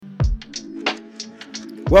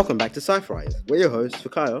Welcome back to Sci-Fi. We're your hosts,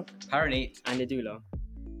 Fikayo. Paranate. And Idula.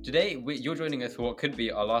 Today, you're joining us for what could be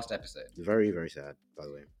our last episode. Very, very sad, by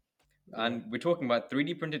the way. And we're talking about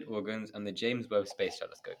 3D printed organs and the James Webb Space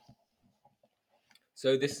Telescope.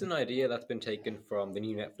 So this is an idea that's been taken from the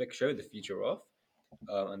new Netflix show, The Future of,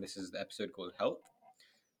 and this is the episode called Health.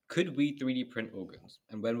 Could we 3D print organs?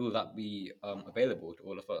 And when will that be available to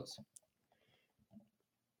all of us?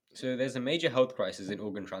 So there's a major health crisis in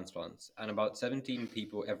organ transplants, and about 17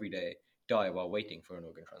 people every day die while waiting for an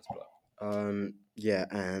organ transplant. Yeah,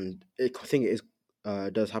 and I think it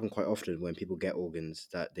does happen quite often when people get organs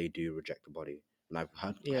that they do reject the body. And I've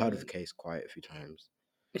heard of the case quite a few times.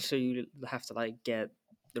 So you have to get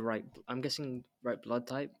the right, I'm guessing, right blood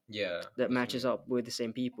type. Yeah. That matches up with the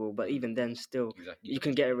same people, but even then, still, exactly. you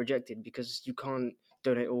can get it rejected because you can't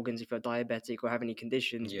donate organs if you're diabetic or have any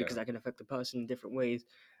conditions, because that can affect the person in different ways,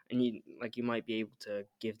 and you might be able to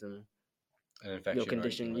give them an infection your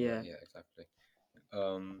condition. Yeah, exactly.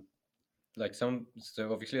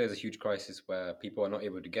 So obviously there's a huge crisis where people are not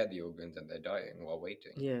able to get the organs and they're dying while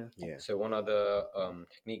waiting. Yeah. So one other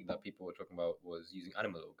technique that people were talking about was using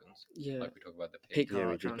animal organs. Yeah. Like we talk about the pig. Pig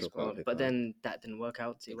heart transplant, but then that didn't work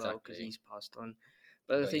out too well because he's passed on.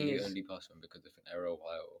 But the thing is, he only passed on because of an error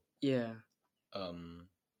while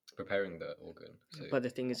preparing the organ. So, but the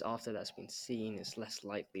thing is, after that's been seen, it's less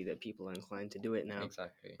likely that people are inclined to do it now.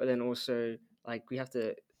 Exactly. But then also,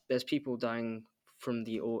 there's people dying from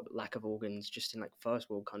the lack of organs just in first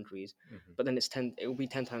world countries. Mm-hmm. But then it will be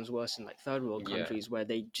 10 times worse in third world countries where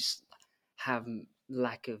they just have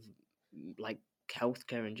lack of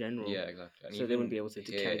healthcare in general. Yeah, exactly. And so they wouldn't be able to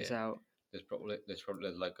carry this out. There's probably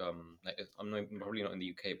probably not in the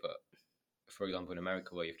UK, but for example in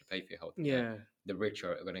America where you have to pay for your health, the rich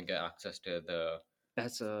are going to get access to the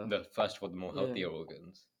first of all the more healthier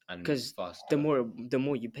organs, and because the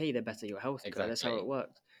more you pay, the better your health. Exactly. That's how it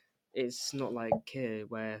works. It's not like here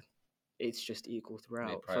where it's just equal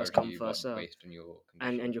throughout, first come first serve, based on your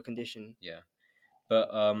condition. and your condition. Yeah, but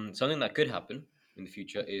something that could happen in the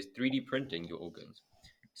future is 3D printing your organs.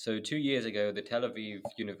 So 2 years ago, the Tel Aviv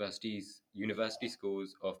University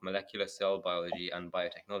Schools of Molecular Cell Biology and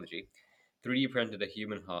Biotechnology 3D printed a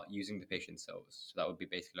human heart using the patient's cells. So that would be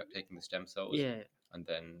basically taking the stem cells and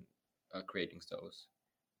then creating cells.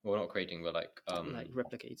 Well, not creating, but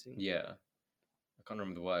replicating. Yeah. I can't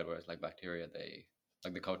remember the word where it's bacteria, they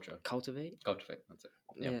the culture. Cultivate, that's it.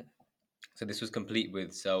 Yeah. So this was complete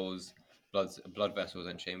with cells, blood vessels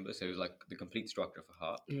and chambers. So it was the complete structure of a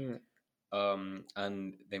heart. Yeah.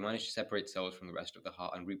 And they managed to separate cells from the rest of the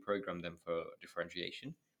heart and reprogram them for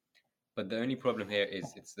differentiation. But the only problem here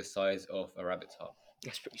is it's the size of a rabbit's heart.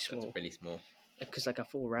 That's pretty small. It's really small. Because a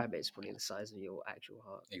full rabbit is probably the size of your actual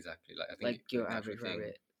heart. Exactly. I think your average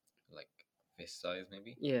rabbit. Fist size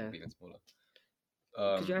maybe. Yeah. Maybe even smaller.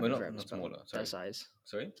 Your average rabbit's not smaller. Sorry. That size.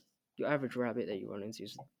 Sorry. Your average rabbit that you run into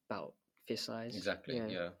is about fist size. Exactly.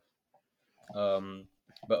 Yeah.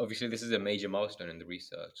 But obviously this is a major milestone in the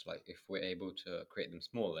research. If we're able to create them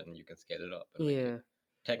small, then you can scale it up.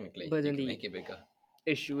 Technically, but then you can make it bigger.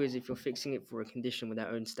 Issue is if you're fixing it for a condition with their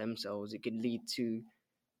own stem cells, it could lead to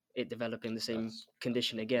it developing the same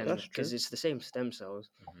condition again because it's the same stem cells.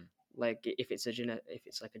 Mm-hmm. If it's a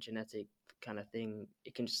genetic kind of thing,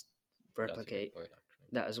 it can just replicate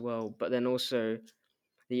that as well. But then also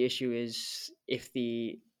the issue is if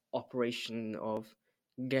the operation of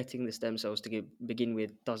getting the stem cells to begin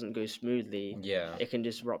with doesn't go smoothly, it can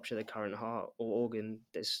just rupture the current heart or organ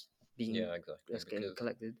that's being that's getting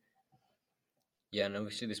collected. Yeah, and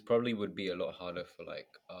obviously this probably would be a lot harder for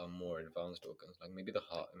more advanced organs, maybe the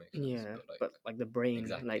heart makes sense. Yeah, but the brain,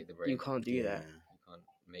 the brain, you can't do that. You can't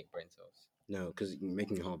make brain cells. No, because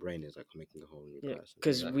making a whole brain is making a whole new person.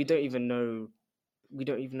 Because we don't even know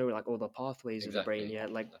all the pathways of the brain yet.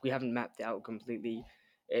 We haven't mapped it out completely,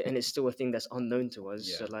 and it's still a thing that's unknown to us.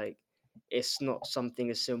 Yeah. So it's not something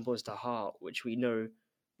as simple as the heart, which we know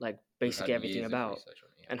basically everything about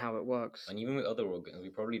and how it works. And even with other organs, we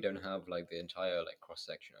probably don't have the entire cross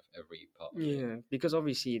section of every part. Yeah, because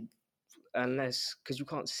obviously, because you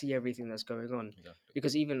can't see everything that's going on. Exactly.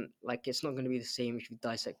 Because even it's not going to be the same if you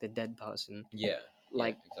dissect a dead person. Yeah.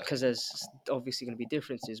 Because there's obviously going to be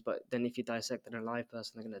differences, but then if you dissect an alive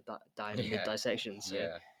person, they're going to die in mid-dissection. So.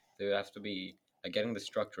 Yeah, so it has to be getting the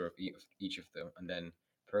structure of each of them and then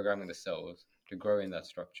programming the cells to grow in that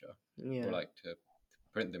structure. Yeah. Or to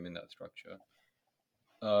print them in that structure.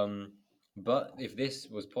 But if this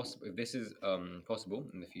is possible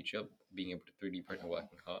in the future, being able to 3D print a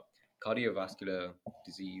working heart, cardiovascular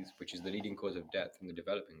disease, which is the leading cause of death in the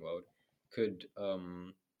developing world, could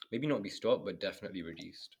maybe not be stopped, but definitely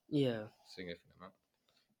reduced. Yeah. Significant amount.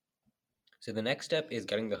 So the next step is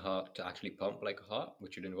getting the heart to actually pump like a heart,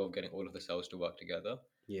 which would involve getting all of the cells to work together.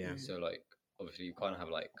 Yeah. So like obviously you can't have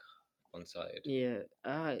like one side. Yeah.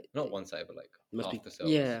 Not one side, but like Must half be- the cells.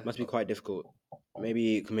 Yeah. Must be quite difficult.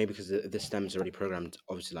 Maybe because the stem's already programmed,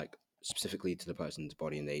 obviously, like specifically to the person's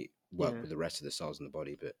body, and they work Yeah. with the rest of the cells in the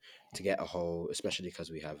body. But to get a whole, especially because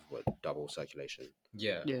we have double circulation,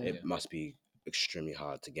 Yeah. Yeah. it must be extremely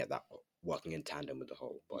hard to get that working in tandem with the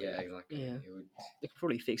whole body. Yeah, exactly. Yeah. It would They could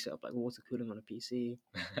probably fix it up like water cooling on a PC.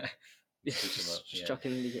 switch them up. Just Yeah. chuck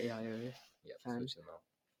in the AIO Yeah, fan, switch them out.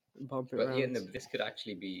 bump it But around. yeah, no, this could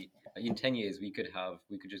actually be like, in 10 years we could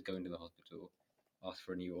just go into the hospital, ask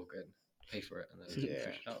for a new organ, pay for it, and then Yeah.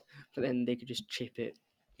 switch it out. But then they could just chip it.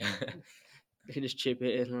 They could just chip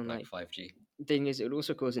it in and like 5G. Thing is, it would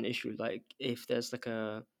also cause an issue. Like if there's like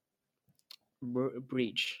a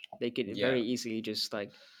breach, they could very easily just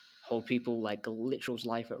like hold people like a literal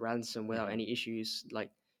life at ransom without Mhm. any issues.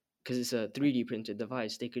 Like because it's a 3D printed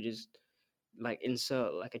device, they could just like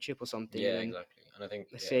insert like a chip or something. Yeah, and then, exactly. And I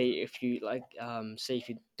think say if you say if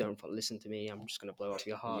you don't listen to me, I'm just gonna blow up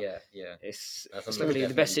your heart. yeah, It's that's not something really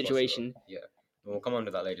the best definitely possible. situation. Yeah, and we'll come on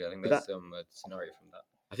to that later. I think But there's some scenario from that.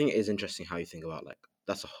 I think it is interesting how you think about like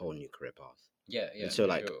that's a whole new career path. Yeah, And so for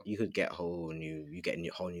like sure. you could get whole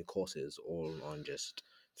new courses all on just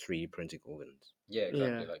 3D printing organs. Yeah,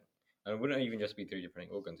 exactly. Yeah. Like, and it wouldn't even just be 3D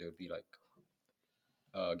printing organs. It would be like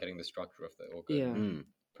getting the structure of the organ, Yeah. Mm.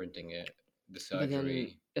 printing it, the But then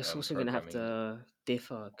surgery. it's also going to have programming. to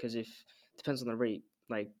differ because if depends on the rate,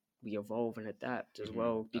 like we evolve and adapt as Mhm,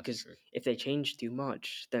 well. that's Because true. if they change too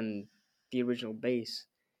much, then the original base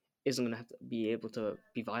isn't going to have to be able to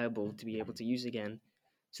be viable to be able to use again.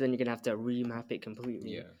 So then you're going to have to remap it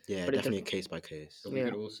completely. Yeah, Yeah, But it definitely case by case. but we Yeah.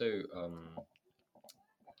 could also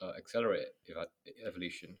accelerate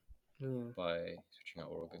evolution Yeah. by switching out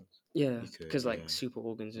organs. Yeah, You could, because like yeah. super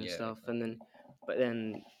organs and Yeah, stuff, and then, but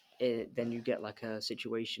then then you get like a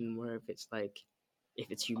situation where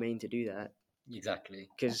if it's humane to do that, Exactly.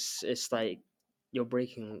 because it's like you're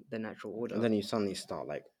breaking the natural order. And then you suddenly start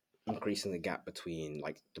like increasing the gap between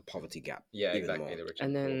like the poverty gap. Yeah, even exactly. more. The rich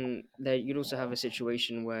and the poor. then there you'd also have a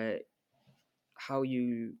situation where how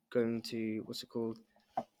you going to what's it called?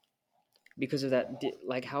 Because of that,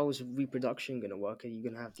 like how is reproduction gonna work? Are you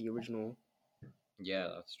gonna have the original? Yeah,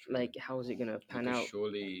 that's true. Like how is it gonna pan because out?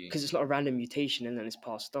 surely, Because it's not a random mutation and then it's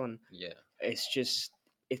passed on. yeah, It's just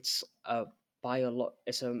it's a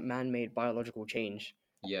it's a man-made biological change.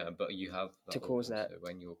 yeah, but you have that To cause also that.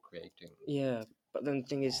 when you're creating. Yeah, but then the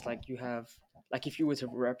thing is, like you have, like if you were to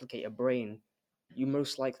replicate a brain, you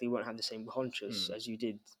most likely won't have the same conscious as you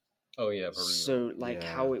did. Oh yeah, probably. So like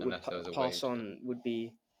Yeah. how it would Unless there was a way pass to- on would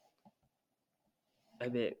be a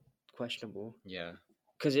bit questionable Yeah.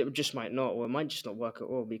 because it just might not, or it might just not work at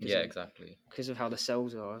all because Yeah, of, exactly. because of how the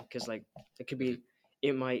cells are. Because like it could If be,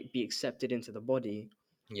 it might be accepted into the body,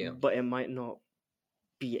 Yeah. but it might not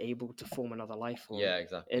be able to form another life form. Yeah,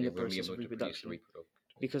 exactly. in the It won't be process of able to produce the reproduction.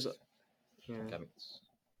 Because yeah, gametes.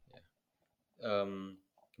 Yeah.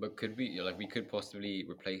 But could we could possibly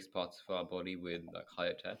replace parts of our body with like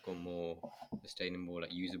higher tech or more sustainable,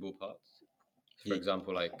 like usable parts? For Ye-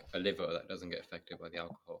 example, like a liver that doesn't get affected by the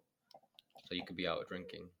alcohol, so you could be out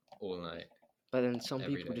drinking all night. but then some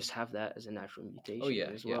Every people day. just have that as a natural mutation Oh yeah,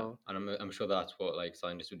 as yeah. well. And I'm sure that's what like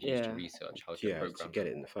scientists would use to Yeah. research how to Yeah, program to get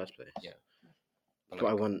them. it in the first place. Yeah. But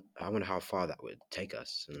I wonder how far that would take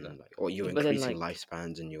us, and Exactly. like, or you're But then, increasing like-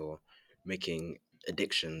 lifespans and you're making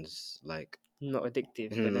addictions like. Not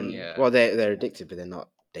addictive, but then Yeah. Well, they're addictive, but they're not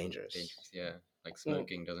dangerous. dangerous. Yeah, like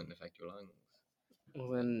smoking doesn't affect your lungs.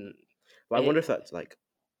 when But I it- wonder if that's like,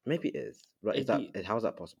 maybe it is. Right? Is it'd that how is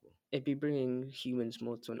that possible? it'd be bringing humans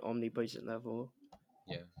more to an omnipotent level.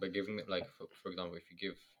 Yeah, but giving it like for example, if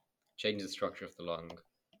you change the structure of the lung,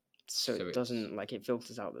 So, So it it's- doesn't like it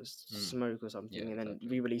filters out the smoke or something, Yeah, and then exactly.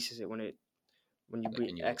 re-releases it when you like breathe,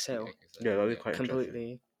 in your exhale Yeah, that'd be quite interesting.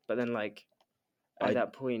 completely. But then like at I-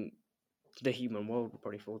 that point, the human world would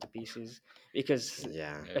probably fall to pieces because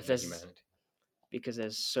Yeah. if there's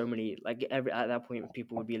there's so many like at that point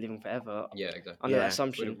people would be living forever Yeah, exactly. under that Yeah.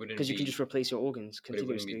 assumption Wouldn't because you can be- just replace your organs But it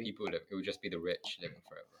wouldn't continuously. be people living. It would just be the rich living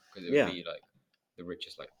forever because it Yeah. would be like the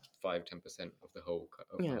richest, like 5-10% of the whole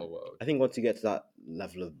Yeah. the whole world. I think once you get to that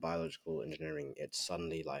level of biological engineering, it's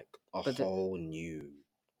suddenly like a But the- whole new.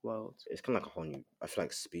 World, It's kind of like a whole new. I feel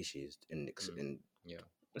like species in Yeah, a To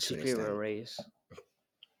an superior extent. race.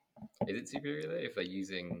 is it superior though if they're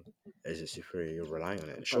using? is it superior? You're relying on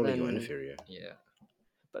it. But Surely you're then- inferior. Yeah,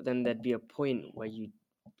 But then there'd be a point where you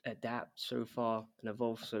adapt so far and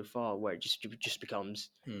evolve so far where it just becomes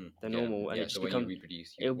the Yeah, normal, and yeah. it just So when you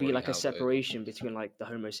reproduce, you it'll be already like a have it. separation between like the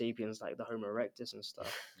Homo sapiens, like the Homo erectus and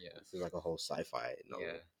stuff. Yeah, This is like a whole sci-fi novel.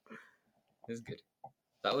 yeah. This is good.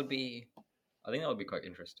 That would be. I think that would be quite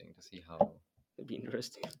interesting to see how. It'd be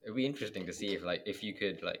interesting. It'd be interesting to see if you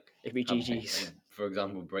could like It'd be have, GGs. like, for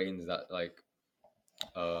example, brains that like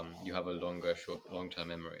you have a long-term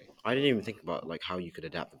memory. I didn't even think about like how you could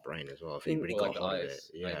adapt the brain as well if you really Or like got the hold of it.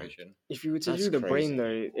 eyes, eye Yeah, vision. If you were to That's do the brain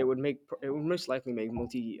crazy. though, it would most likely make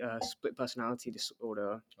split personality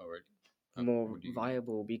disorder Already. more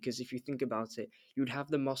viable, because if you think about it, you'd have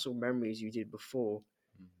the muscle memories you did before,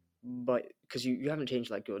 but because you haven't changed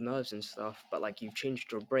like your nerves and stuff, but like you've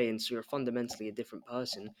changed your brain, so you're fundamentally a different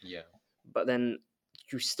person. Yeah. But then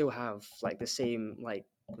you still have like the same like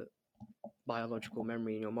biological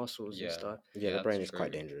memory in your muscles and Yeah. stuff. Yeah, the that's brain is true.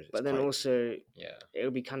 quite dangerous. But It's then quite- also Yeah.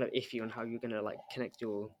 it'll be kind of iffy on how you're gonna like connect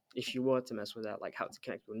your, if you were to mess with that, like how to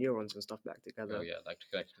connect your neurons and stuff back together. Oh yeah, like to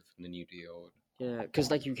connect it from the new to the old. Yeah, because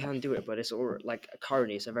like you can do it, but it's all like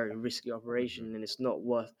currently it's a very risky operation, and it's not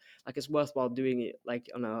worth, like it's worthwhile doing it like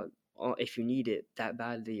if you need it that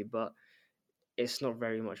badly, but it's not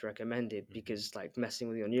very much recommended because like messing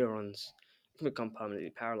with your neurons, you can become permanently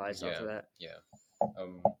paralyzed after that. Yeah.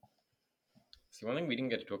 See, one thing we didn't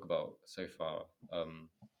get to talk about so far,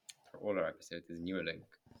 for all our episodes is Neuralink.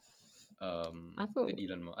 I thought Did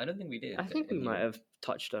Elon Musk? I don't think we did. I think we might have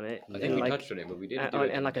touched on it. I think we touched on it, but we didn't do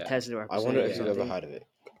it. And like a Tesla episode. I wonder or if you've ever something. heard of it.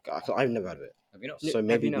 I've never heard of it. Have you not? So have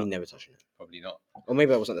maybe you we not? never touched on it. Probably not. Or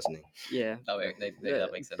maybe I wasn't listening. Yeah. That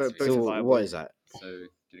makes sense. But to me. both are So viable. what is that? So did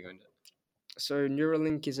you go into? So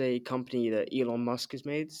Neuralink is a company that Elon Musk has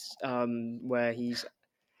made, where he's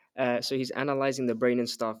analyzing the brain and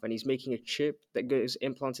stuff, and he's making a chip that goes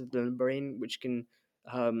implanted in the brain, which can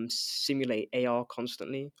simulate AR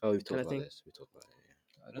constantly. Oh, we've talked Kinda about thing. this. We talked about it.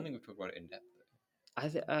 Yeah. I don't think we've talked about it in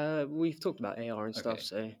depth. We've talked about AR and stuff, Okay.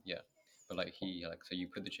 so Yeah, but like so you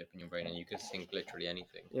put the chip in your brain and you can sync literally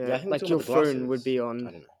anything. yeah, I think we like talked your about the phone would glasses. be I on.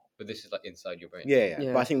 don't know. But this is like inside your brain. Yeah.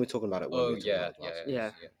 Yeah. But I think we're talking about it when Oh we were talking about the glasses.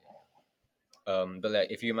 Yeah. But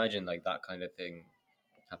like if you imagine like that kind of thing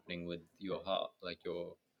happening with your heart, like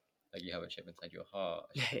you have a chip inside your heart.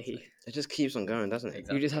 I should say. It just keeps on going, doesn't it?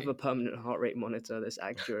 Exactly. You just have a permanent heart rate monitor that's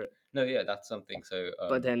accurate. No, yeah, that's something. So,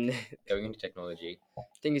 But then going into technology.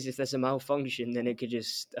 thing is, if there's a malfunction, then it could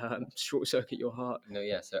just short circuit your heart. No,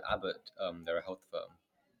 yeah. So Abbott, they're a health firm.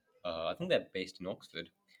 I think they're based in Oxford.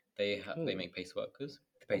 They make pacemakers.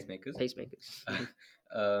 Pacemakers.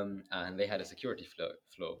 And they had a security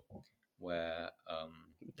flaw where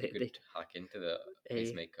you could hack into the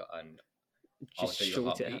pacemaker and just alter your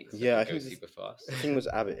short it heartbeat. out. So Yeah, it I goes think super fast. The thing with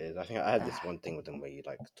Abbott is, I think I had this one thing with them where you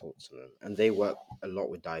like talk to them, and they work a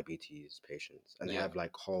lot with diabetes patients, and they have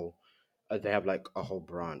like a whole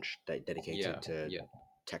branch dedicated to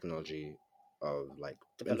technology of like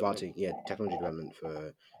Development. technology development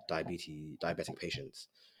for diabetic patients,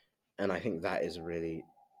 and I think that is really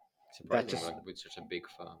Surprising, like with such a big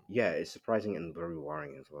firm. Yeah, it's surprising and very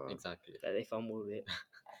worrying as well. Exactly. That they fumbled it.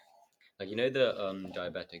 Like the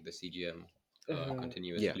diabetic, the CGM,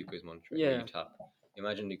 continuous glucose monitoring. Where you tap.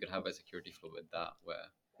 Imagine you could have a security flaw with that,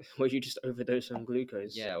 where you just overdose on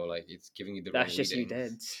glucose. Yeah, or like it's giving you the wrong readings. That's just you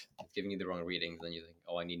dead. It's giving you the wrong readings, then you think,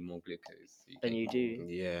 oh, I need more glucose. So Then you do.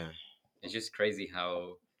 Yeah. It's just crazy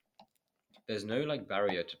how there's no like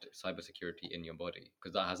barrier to cybersecurity in your body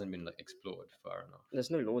because that hasn't been like explored far enough.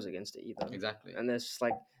 There's no laws against it either. Exactly. And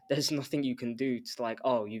there's nothing you can do to like,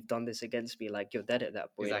 oh, you've done this against me, like you're dead at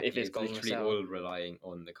that point. Exactly. If it's literally all relying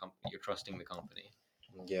on the company. You're trusting the company.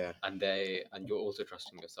 Yeah. And you're also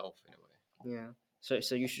trusting yourself in a way. Yeah.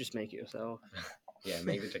 So you should just make it yourself. Yeah,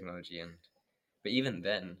 make the technology but even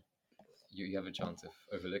then, you have a chance of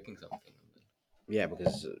overlooking something. Yeah,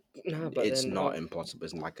 because but it's then not impossible.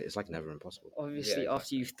 It's like never impossible. Obviously,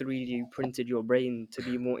 after you've 3D printed your brain to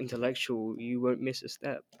be more intellectual, you won't miss a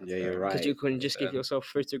step. Yeah, you're right. Because you can just give yourself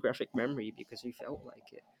photographic memory because you felt like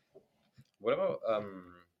it. What about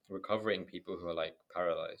recovering people who are like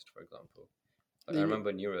paralyzed, for example? I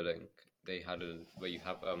remember Neuralink. They had where you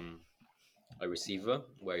have a receiver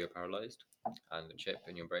where you're paralyzed and a chip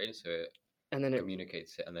in your brain, so it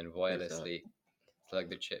communicates it, and then wirelessly. Like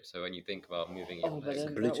the chip, so when you think about moving your but legs,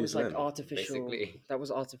 then that was like artificial. Basically. That was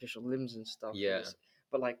artificial limbs and stuff. Yeah.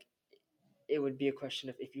 But like, it would be a question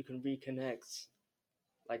of if you can reconnect,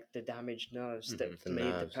 like the damaged nerves that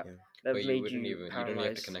made but you wouldn't even. You don't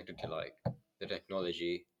have to connect it to like the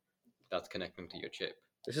technology that's connecting to your chip.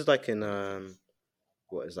 This is like in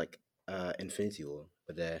what is like Infinity War,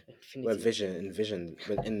 where Vision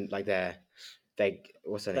within like their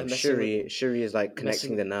what's her They're name? messing with- Shuri is like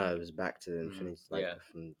connecting messing- the nerves back to Infinity, like Yeah.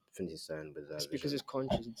 from Infinity Stone with It's Vision. because his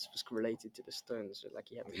conscience was related to the stone, so like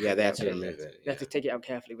he had to Yeah, take they it had out to carefully. remove it. They had to take it out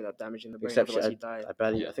carefully without damaging the brain, Except otherwise he'd die.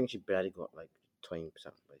 I think she barely got like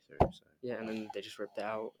 20% way through. So. Yeah, and then they just ripped it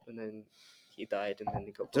out, and then he died, and then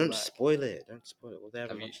he got brought Don't back. spoil it. Don't spoil it. Well, they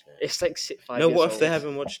haven't Have you- watched it. It's like 5 No, years what if old. they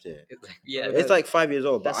haven't watched it? Yeah, Well, It's like 5 years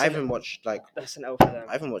old, but that's I an- haven't watched like That's an L for them.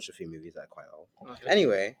 I haven't watched a few movies that are quite old. Okay.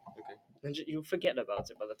 Anyway, okay. And you'll forget about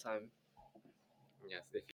it by the time, Yes.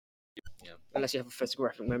 unless you have a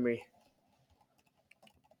photographic memory.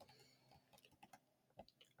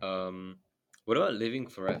 What about living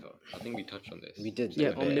forever? I think we touched on this. we did. Yeah,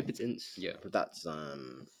 a bit, omnipotence. Yeah. but that's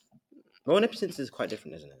well, omnipotence is quite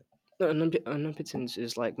different, isn't it? No, omnipotence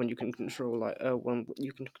is like when you can control, like, when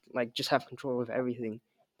you can like just have control of everything,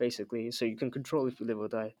 basically. So you can control if you live or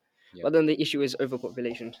die. Yeah. But then the issue is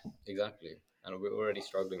overpopulation. Exactly. And we're already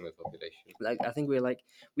struggling with population. Like I think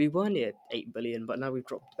we were near 8 billion, but now we've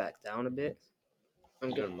dropped back down a bit.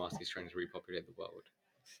 Elon Musk is trying to repopulate the world.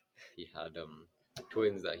 He had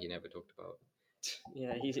twins that he never talked about.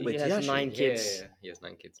 Yeah, he Wait, has actually? 9 kids. Yeah. He has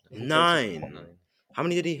 9 kids now. 9. 9. How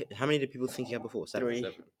many did people think he had before? 7. 3.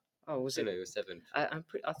 7. Oh, was No, it? it was 7. I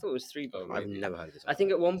thought it was 3. Oh, before. I've maybe. never heard of this. I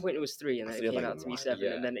think at one point it was 3, and I then feel it came like out to be mine. 7,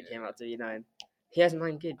 Yeah, and then it yeah. came out to be 9. He has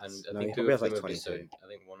 9 kids. And I No, think he 2 probably of has, them like, have 22. disowned. I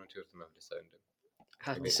think 1 or 2 of them have disowned him.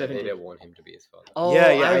 Have They disowned him. don't want him to be his father. Oh, Yeah,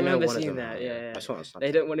 I I know remember one of seeing them. that. Yeah, I saw it on Snapchat.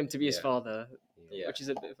 They don't want him to be his Yeah. father, Yeah. which is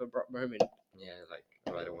a bit of a abrupt moment. Yeah, like,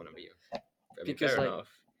 oh, I don't want to be. I mean, Because, fair like,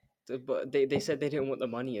 enough. But they said they didn't want the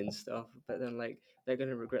money and stuff, but then like they're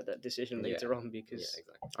gonna regret that decision Yeah. later on Yeah, because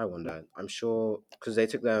exactly. I wonder. I'm sure because they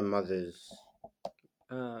took their mother's.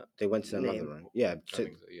 They went to their name. mother, right? Yeah. I So,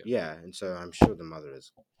 think so, yeah. yeah, and so I'm sure the mother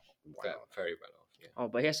is. Very well off, yeah. Oh,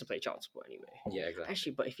 but he has to pay child support anyway. Yeah, exactly.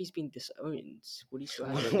 Actually, but if he's been disowned, would he still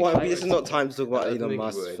have? Well, this is not time to talk about I don't Elon think he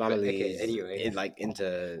Musk's would, but family. okay, anyway. Like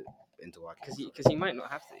into working. Because he might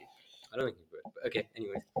not have to. I don't think he would. But okay,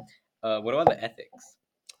 anyways. What about the ethics?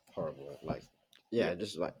 Horrible. Like, yeah, Yeah.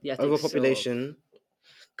 just like The ethics overpopulation.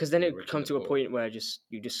 Because then it Rich would come and to a poor. point where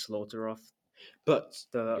you just slaughter off But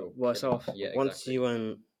the You're worse killing- off. Yeah, once exactly.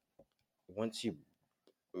 you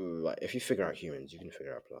like, if you figure out humans, you can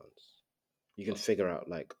figure out plants. You can figure out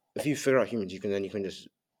like if you figure out humans, you can just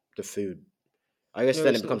the food. I guess No,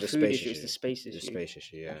 then it's it not becomes a food space issue, issue. it's the space The issue. space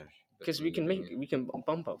issue, yeah. Because we can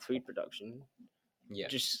bump up food production. Yeah.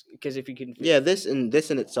 Just because if you can. Yeah, this in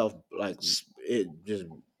itself, like it just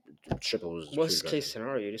triples. Worst food case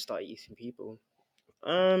revenue. scenario, you just start eating people.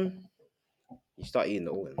 You start eating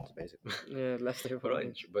the organs basically. Yeah, leftover.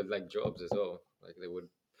 But, like jobs as well. Like they would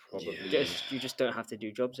probably. Yeah. You just don't have to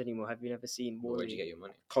do jobs anymore. Have you never seen Where'd you Wall-E? get your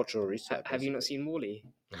money? Cultural reset. Have you not basically. seen Wall-E?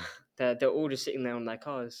 They're all just sitting there on their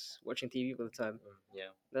cars watching TV all the time. Yeah.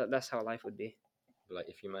 That's how life would be. But like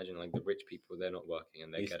if you imagine like the rich people, they're not working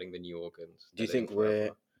and they're getting the new organs. Do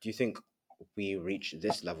you think we reach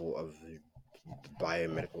this level of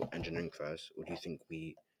biomedical engineering first, or do you think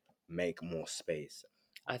we make more space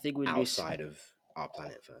I think we'd outside of our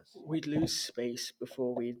planet first? we'd lose space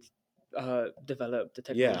before we'd develop the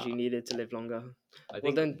technology needed to live longer.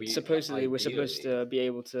 Well, then supposedly we're supposed to be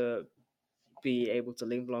able to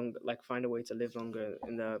live longer, like find a way to live longer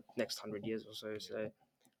in the next 100 years or so. So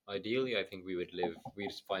ideally, I think we'd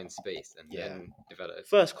just find space and then develop.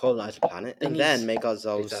 First colonize the planet and Thing is- then make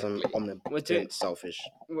ourselves some Exactly. omnipotent, selfish.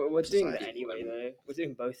 we're doing Society. that anyway, though. We're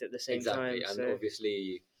doing both at the same Exactly, time. and So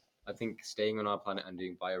obviously, I think staying on our planet and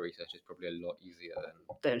doing bio research is probably a lot easier than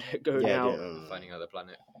then going out, finding another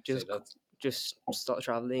planet. just So that's just start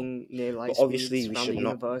traveling near light But obviously, speeds we around should the not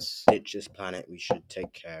universe. ditch this planet. We should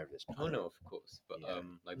take care of this oh planet. no, of course, but Yeah.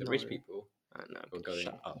 like the rich No. people I know. who are going,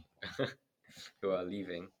 Shut up. who are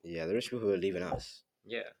leaving. Yeah, the rich people who are leaving us,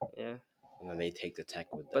 Yeah, Yeah, and then they take the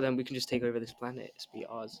tech with them. but then we can just take over this planet. It's be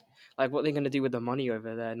ours. Like, what they're gonna do with the money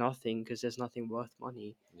over there? Nothing, because there's nothing worth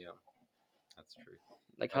money. yeah, that's true.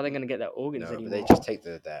 Like, how are they gonna get their organs No, but anymore? they just take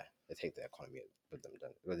the economy with them.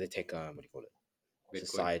 Well, they take what do you call it? Bitcoin,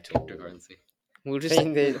 Societal cryptocurrency. We'll just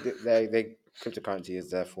Saying they cryptocurrency is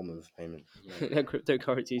their form of payment. Yeah. their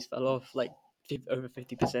cryptocurrencies fell off like over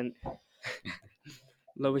 50%.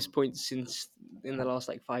 Lowest point since in the last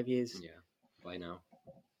like 5 years. Yeah, by now.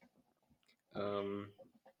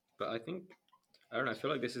 But I think I don't know. I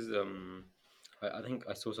feel like this is I think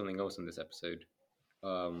I saw something else in this episode,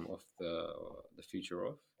 of the future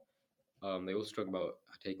of. They also talk about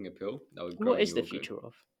taking a pill that would grow. What is your the organ. future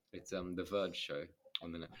of? It's the Verge show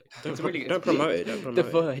on the Netflix. Don't, It's really, don't it's pretty promote good. it. Don't promote The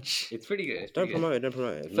it. Verge. It's pretty good. It's Don't pretty good.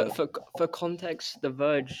 promote it. Don't promote it. For context, The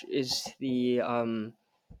Verge is the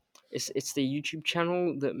it's the YouTube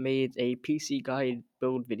channel that made a PC guide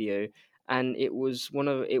build video, and it was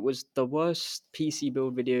the worst PC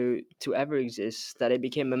build video to ever exist. That it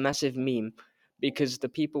became a massive meme because the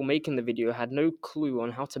people making the video had no clue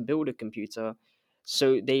on how to build a computer,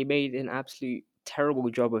 so they made an absolute terrible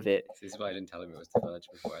job of it. This is why I didn't tell him it was the verge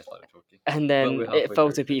before I started talking. And then it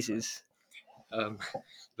fell to pieces.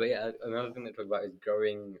 But yeah, another thing they talk about is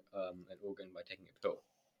growing an organ by taking a pill.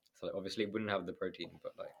 So like, obviously it wouldn't have the protein,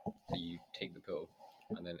 but like, so you take the pill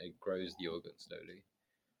and then it grows the organ slowly.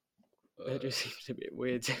 It just seems a bit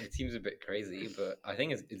weird. It seems a bit crazy, but I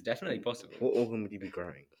think it's definitely possible. What organ would you be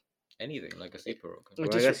growing? Anything, like a super organ. Well,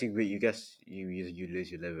 I guess you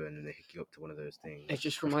lose your liver and then they hook you up to one of those things. It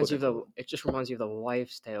just reminds you of the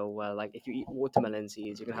wives' tale where, like, if you eat watermelon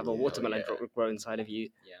seeds, you can have a watermelon grow inside of you.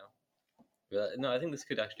 Yeah. But, no, I think this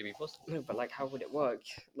could actually be possible. No, but like, how would it work?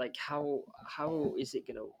 Like, how is it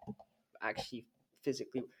gonna actually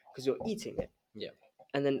physically? Because you're eating it. Yeah.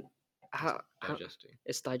 And then digesting.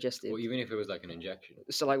 It's digested. Or even if it was like an injection.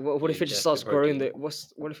 So like, what if it just starts growing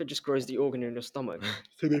what if it just grows the organ in your stomach?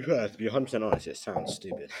 To be fair, to be 100% honest, it sounds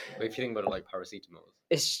stupid. But if you think about it, like paracetamol,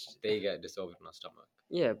 they get dissolved in our stomach.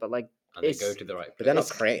 Yeah, but like, and they go to the right place. But they're not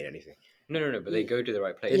creating anything. No. But they go to the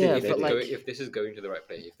right place. Yeah, if this is going to the right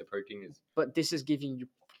place, if the protein is. But this is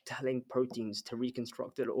telling proteins to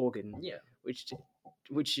reconstruct an organ. Yeah.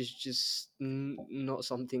 Which is just not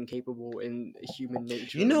something capable in human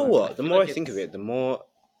nature. You know what? The more I think of it, the more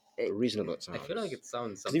reasonable it sounds. I feel like it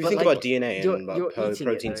sounds. Because if you think about DNA and about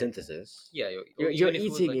protein synthesis, yeah, you're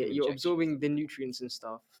eating it. You're absorbing the nutrients and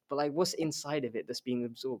stuff. But like, what's inside of it that's being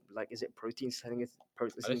absorbed? Like, is it protein telling it?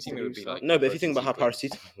 No, but if you think about how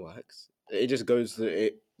paracetamol works, it just goes to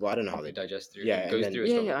it. Well, I don't know how they digest through. Yeah,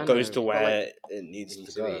 it goes to where it needs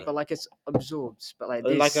to go. But like, it's absorbed. But like,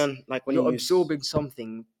 like when you're absorbing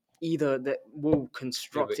something, either that will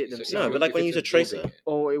construct it themselves. No, but like when you use a tracer,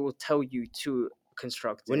 or it will tell you to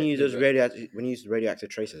construct when it. you use radioactive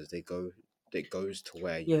tracers, it goes to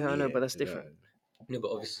where you. Yeah, I know, but that's different. No,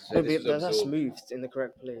 but obviously, that's moved in the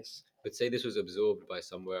correct place. But say this was absorbed by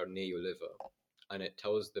somewhere near your liver, and it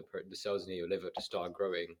tells the cells near your liver to start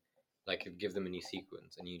growing, like give them a new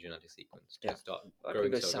sequence, a new genetic sequence to start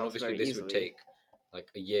growing cells. And obviously, this would take like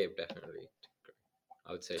a year, definitely.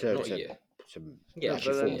 I would say not a year. But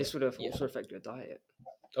then this would also affect your diet.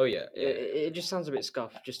 Oh yeah. It just sounds a bit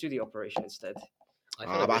scuffed. Just do the operation instead.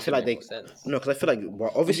 I feel like because I feel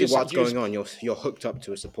like obviously what's going on, you're hooked up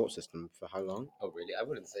to a support system for how long? Oh really? I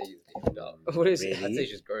wouldn't say you're hooked up. What is it? I'd say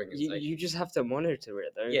she's growing. You just have to monitor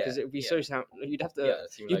it though, because it'd be so sound. You'd have to.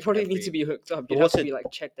 Yeah, you probably need to be hooked up. You'd have to be like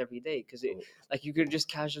checked every day, because like you could just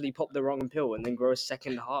casually pop the wrong pill and then grow a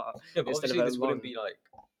second heart. No, but obviously this wouldn't be like.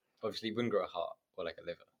 Obviously, you wouldn't grow a heart or like a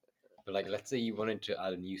liver, but like let's say you wanted to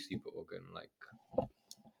add a new super organ, like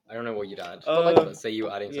I don't know what you'd add. But let's say you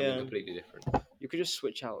were adding something completely different. You could just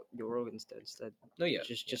switch out your organs instead. No, yeah.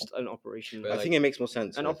 Just an operation. I think it makes more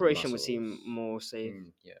sense. An operation would seem more safe.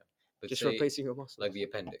 Yeah. But just replacing your muscles. Like the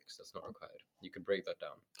appendix, that's not required. You could break that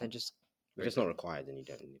down. And just. If it's not required, then you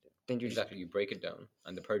don't need it. Then you break it down,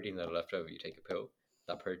 and the protein that are left over, you take a pill.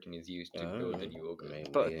 That protein is used to build a new organ.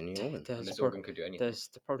 But this organ could do anything. There's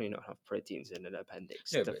probably not enough proteins in an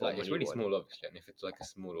appendix. No, but like, it's really small, obviously. And if it's like a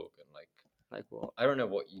small organ, like what? I don't know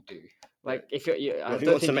what you do. Like if you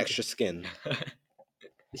want some extra skin.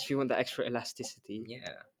 If you want the extra elasticity. Yeah.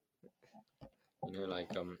 You know, like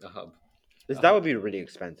a hub. That would be really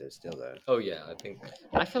expensive still though. Oh yeah,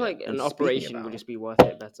 I feel like an operation would just be worth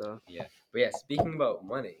it better. Yeah. But yeah, speaking about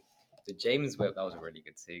money, the James Webb, that was a really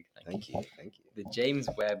good sig. Thank you. The James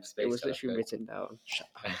Webb Space Telescope. It was literally written down.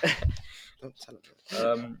 Don't tell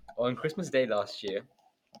it. On Christmas Day last year,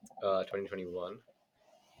 2021,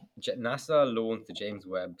 NASA launched the James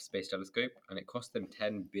Webb Space Telescope, and it cost them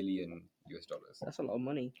 $10 billion. That's a lot of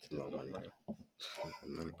money. It's a lot of money.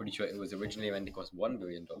 I'm pretty sure it was originally meant to cost $1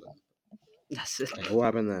 billion. That's it. What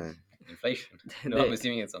happened there? Inflation. No, I'm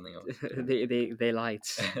assuming it's something else. They lied.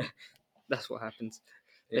 That's what happens.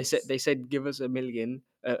 They said give us a billion,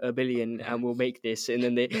 and we'll make this. And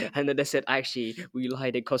then they said actually we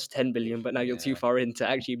lied. It cost 10 billion, but now you're too far in to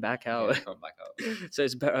actually back out. Yeah, can't back out. So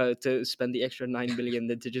it's better to spend the extra 9 billion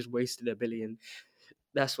than to just waste $1 billion.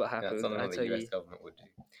 That's what happened. That's something the US government would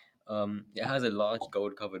do. It has a large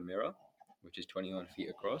gold-covered mirror, which is 21 feet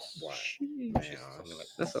across. Why?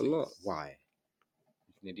 That's a lot. Why?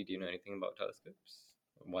 Nidhi, do you know anything about telescopes?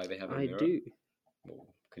 Why they have a mirror? I do. Well,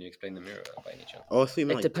 can you explain the mirror by any chance?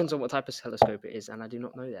 It depends on what type of telescope it is, and I do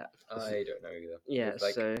not know that. I don't know either. Yeah,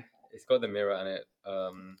 it's got the mirror, and it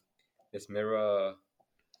this mirror,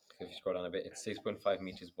 if you scroll down a bit, it's 6.5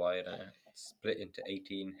 meters wide, and it's split into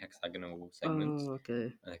 18 hexagonal segments. Oh,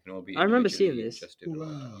 okay. And they can all be. I remember seeing this.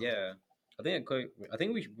 Wow. Yeah, I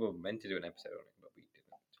think we were meant to do an episode on it, but we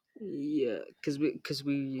didn't. Yeah,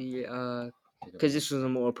 because this was a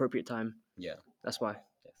more appropriate time. Yeah, that's why.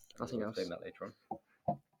 yes. Nothing We'll else. explain that later on.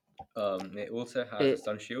 It also has a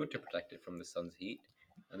sun shield to protect it from the sun's heat,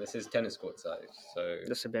 and this is tennis court size. So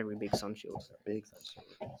That's a very big sun shield. big sun shield.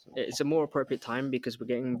 It's a more appropriate time because we're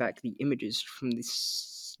getting back the images from the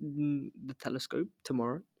telescope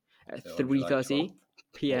tomorrow at So on 3:30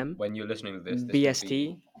 p.m. When you're listening to this BST. would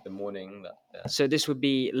be the morning that. So this would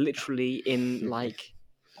be literally in like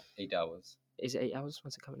 8 hours. Is it 8 hours?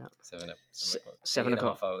 When's it coming out? 7 o'clock. 7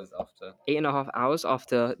 o'clock. 8.5 hours after. 8.5 hours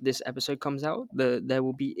after this episode comes out, there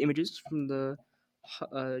will be images from the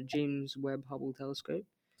James Webb Hubble Telescope.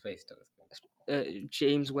 Space Telescope.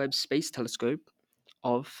 James Webb Space Telescope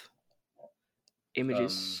of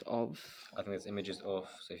images of. I think it's images of.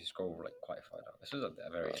 So if you scroll like quite far down, this is at the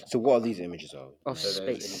very end. So what are these images of? Of so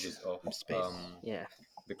space. There's images of space. Yeah.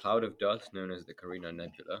 The cloud of dust known as the Carina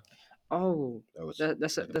Nebula. Oh,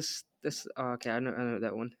 that's okay. I know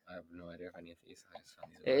that one. I have no idea if any of these. I just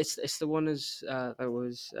found these. It's the one that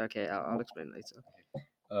was okay. I'll explain later.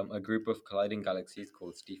 A group of colliding galaxies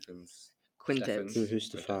called Stephen's Quintet. Who's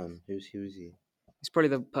Stefan? Who's he? He's probably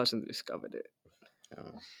the person that discovered it.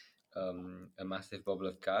 Oh. A massive bubble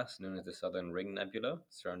of gas known as the Southern Ring Nebula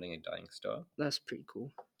surrounding a dying star. That's pretty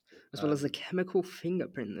cool. As well as the chemical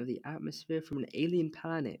fingerprint of the atmosphere from an alien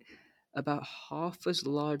planet about half as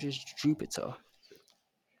large as Jupiter.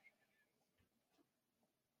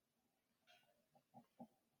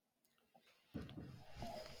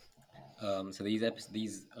 So these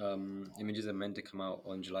images are meant to come out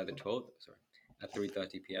on July the 12th. Sorry, at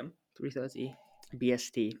 3:30 p.m. 3:30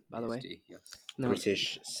 BST, by the way. BST, yes. No,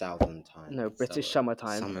 British Southern Time. no, British summer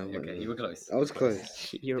time. Summer. Okay, you were close. I was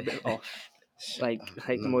close. You're a bit off. Like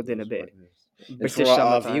No, more than a that's bit. what it is. British And for our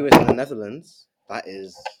summer time. viewers in the Netherlands, that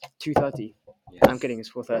is 2:30. Yes. I'm kidding.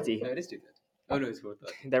 It's 4:30. No, it is 2:30. Oh no, it's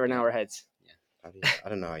 4:30. They're an hour ahead. I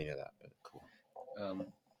don't know how you know that, but cool.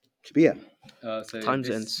 But yeah. So Time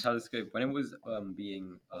this zones. telescope, when it was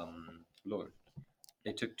being launched,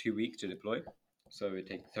 it took 2 weeks to deploy. So it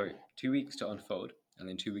takes 2 weeks to unfold, and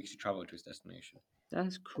then 2 weeks to travel to its destination.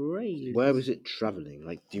 That's crazy. Where was it traveling?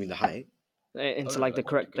 Like, do you mean the height? Into Oh, like the like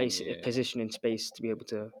correct going, place, yeah. position in space to be able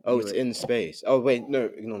to. Oh, view it's it. in space. Oh wait, no,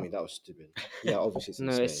 ignore me. That was stupid. Yeah, obviously it's in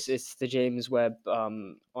No, space. it's the James Webb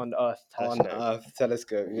on Earth telescope.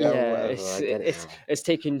 Telescope. Yeah, Whatever. I get it now. it's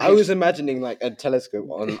taking. I was imagining like a telescope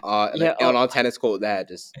on our on our tennis court there,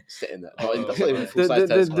 just sitting there. Oh, That's not even a full-size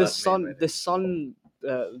telescope. the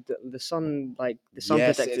sun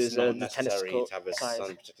protectors not the tennis necessary court to have a size. sun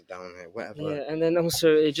protector down here. Whatever. Yeah, and then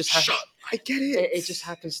also it just Shut. I get it. It just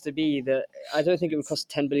happens to be that I don't think it would cost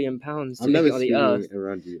 £10 billion to I'm leave never it on the Earth.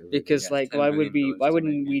 around you. Because Yes, like $10 why billion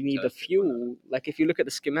wouldn't to we make need the telescope fuel? Like if you look at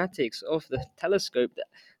the schematics of the telescope,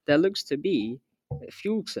 there looks to be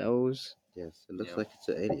fuel cells. Yes, it looks like it's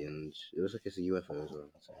an alien. It looks like it's a UFO as well.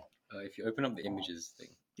 So. If you open up the images thing,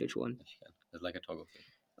 Which one? if you can, there's like a toggle thing.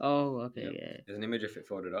 Oh, okay, Yep. yeah. There's an image of it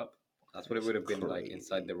folded up. That's what it would have been like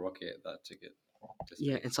inside the rocket that took it. To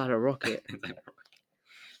Yeah, space. inside a rocket. Inside a rocket.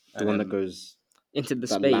 The one that goes into the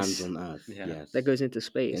that space. lands on Earth. Yeah. Yes. That goes into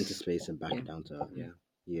space. Into space and back Yeah. down to Earth. Yeah.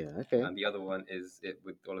 Yeah. Okay. And the other one is it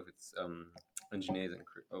with all of its engineers and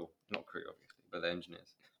crew. Oh, not crew obviously, but the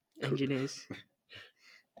engineers. Engineers.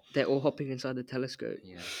 They're all hopping inside the telescope.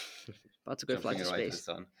 Yeah. About to go fly to Jumping right to the space.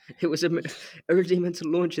 sun. It was originally meant to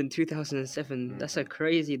launch in 2007. That's a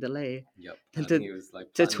crazy delay. Yep. And I think it was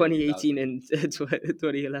like to planned in 2018 2000. and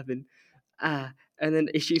 2011. And then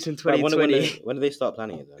issues in But I wonder 2020. when do they start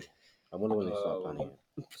planning it then? I wonder when they start planning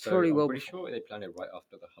it. So Probably I'm well pretty before- sure they planned it right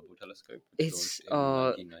after the Hubble telescope. Which It's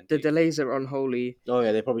launched in the 1990. delays are unholy. Oh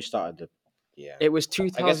yeah, they probably started the. Yeah. It was I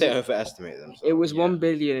guess they 2000. overestimated themselves. It was Yeah. 1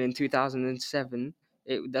 billion in 2007.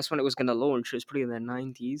 That's when it was going to launch. It was probably in the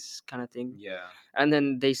 90s kind of thing. Yeah. And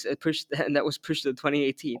then they pushed, and that was pushed to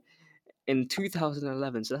 2018. In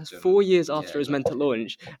 2011, so that's So, 4 years yeah, after it was meant to exactly.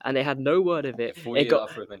 launch, and they had no word of it. 4 It years got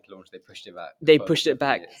after it was meant to launch, they pushed it back. They for pushed it 7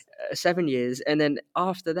 back. years. 7 years, and then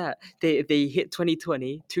after that, they hit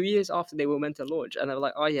 2020, 2 years after they were meant to launch, and they were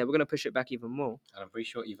like, "Oh yeah, we're gonna push it back even more." And I'm pretty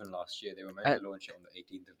sure even last year they were meant to launch it on the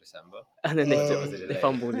 18th of December. And then But there was a they delay,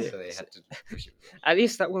 fumbled it. So they had to push it. At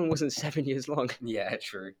least that one wasn't 7 years long. Yeah,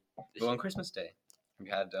 true. But on Christmas Day, we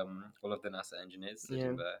had all of the NASA engineers sitting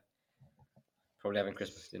Yeah. there, probably having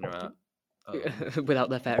Christmas dinner out. Without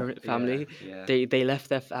their family. Yeah. They left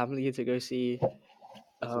their family to go see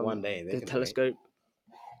That's one day. They the can telescope.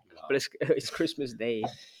 Wow. But it's Christmas Day.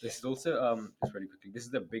 This is also just really quickly. This is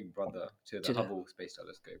the big brother to the To the- Hubble Space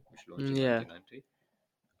Telescope, which launched in Yeah. 1990.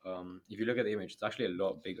 if you look at the image, it's actually a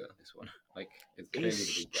lot bigger. This one, like it's clearly the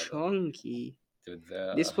It's big brother. chunky. So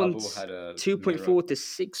This Hubble one's had a 2.4 mirror. to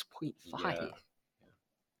 6.5. Yeah,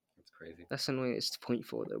 that's crazy. That's annoying. It's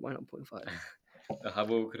 0.4 though. Why not 0.5? The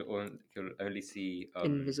Hubble could only see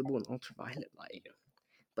invisible and ultraviolet light, yeah.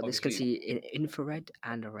 but this can see infrared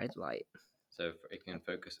and a red light. So it can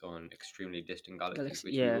focus on extremely distant galaxies,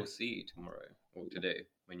 which yeah. we will see tomorrow or today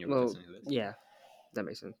when you're listening to this. Yeah, that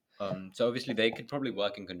makes sense. So obviously they could probably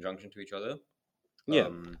work in conjunction to each other. Yeah,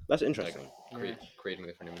 that's interesting. Like creating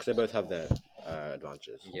different images. Because they both have their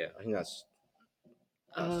advantages. Yeah, I think that's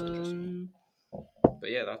interesting.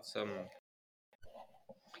 But yeah, that's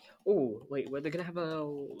Oh wait, they're gonna have a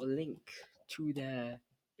link to their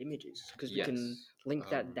images because we can link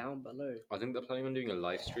that down below. I think they're planning on doing a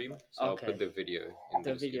live stream, so I'll put the video in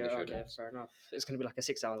the video. show Okay, fair enough. It's gonna be like a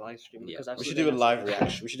 6-hour live stream. Yeah, because we should do a live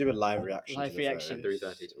reaction. We should do a live reaction. Live reaction.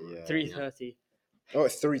 3:30 tomorrow. Yeah. 3:30. Oh,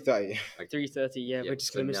 it's 3:30. 3:30. Yeah, we're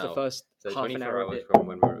just gonna miss the first half an hour of it. From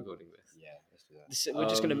when we're recording this. Yeah, let's do that. We're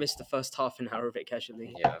just gonna miss the first half an hour of it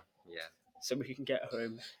casually. Yeah. So we can get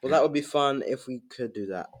home. Well, that would be fun if we could do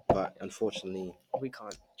that, but unfortunately, we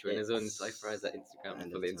can't. Join us on Cypherize at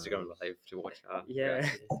Instagram for the Instagram live to watch our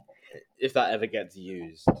reactions. If that ever gets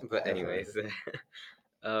used. But anyways,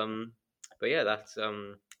 but yeah, that's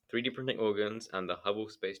 3D printing organs and the Hubble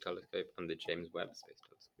Space Telescope and the James Webb Space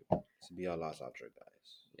Telescope. This will be our last outro,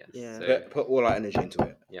 guys. Yes. Yeah. So, put all our energy into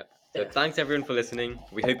it. Yeah. So thanks everyone for listening.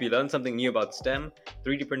 We hope you learned something new about STEM,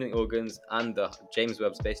 3D printing organs, and the James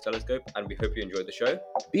Webb Space Telescope, and we hope you enjoyed the show.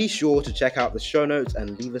 Be sure to check out the show notes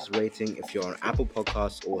and leave us a rating if you're on Apple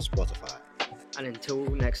Podcasts or Spotify. And until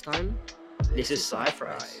next time, this is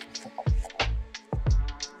Cypherize.